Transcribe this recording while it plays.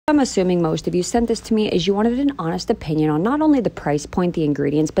I'm assuming most of you sent this to me as you wanted an honest opinion on not only the price point, the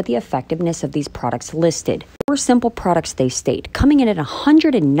ingredients, but the effectiveness of these products listed. 4 simple products they state, coming in at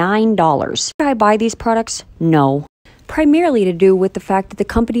 $109. Should I buy these products? No. Primarily to do with the fact that the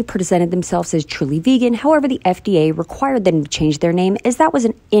company presented themselves as truly vegan. However, the FDA required them to change their name as that was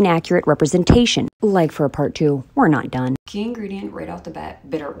an inaccurate representation. Like for a part 2, we're not done. Key ingredient right off the bat,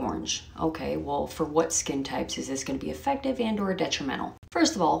 bitter orange. Okay, well, for what skin types is this going to be effective and or detrimental?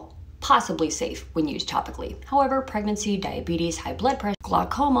 First of all, possibly safe when used topically. However, pregnancy, diabetes, high blood pressure,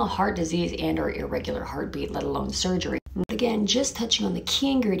 glaucoma, heart disease, and or irregular heartbeat, let alone surgery. Again, just touching on the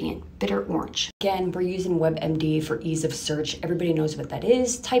key ingredient, bitter orange. Again, we're using WebMD for ease of search. Everybody knows what that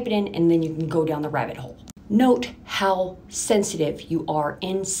is. Type it in and then you can go down the rabbit hole. Note how sensitive you are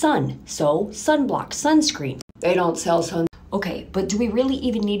in sun. So, sunblock, sunscreen. They don't sell sun. Okay, but do we really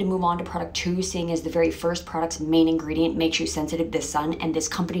even need to move on to product 2, seeing as the very first product's main ingredient makes you sensitive to sun, and this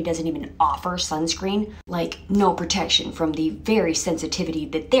company doesn't even offer sunscreen? Like, no protection from the very sensitivity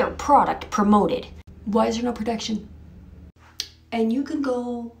that their product promoted. Why is there no protection? And you can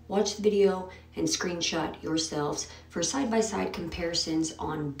go watch the video and screenshot yourselves for side-by-side comparisons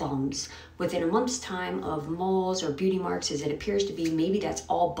on bums within a month's time of moles or beauty marks, as it appears to be. Maybe that's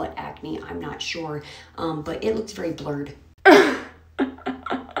all butt acne, I'm not sure, but it looks very blurred.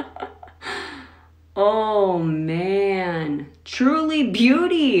 Oh man, truly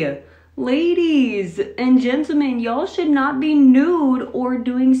beauty. Ladies and gentlemen, y'all should not be nude or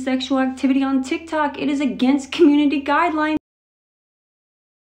doing sexual activity on TikTok. It is against community guidelines.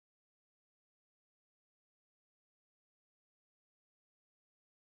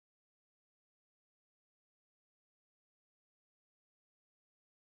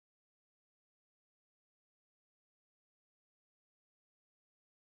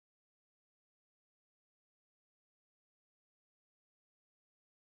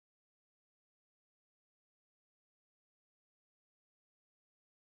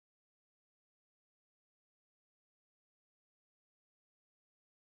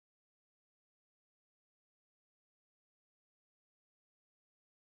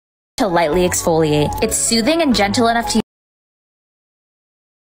 To lightly exfoliate. It's soothing and gentle enough to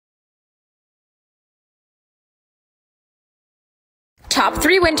Top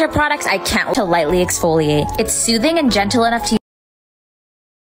 3 winter products I can't wait to lightly exfoliate. It's soothing and gentle enough to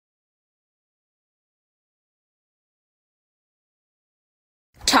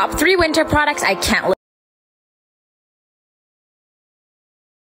Top 3 winter products I can't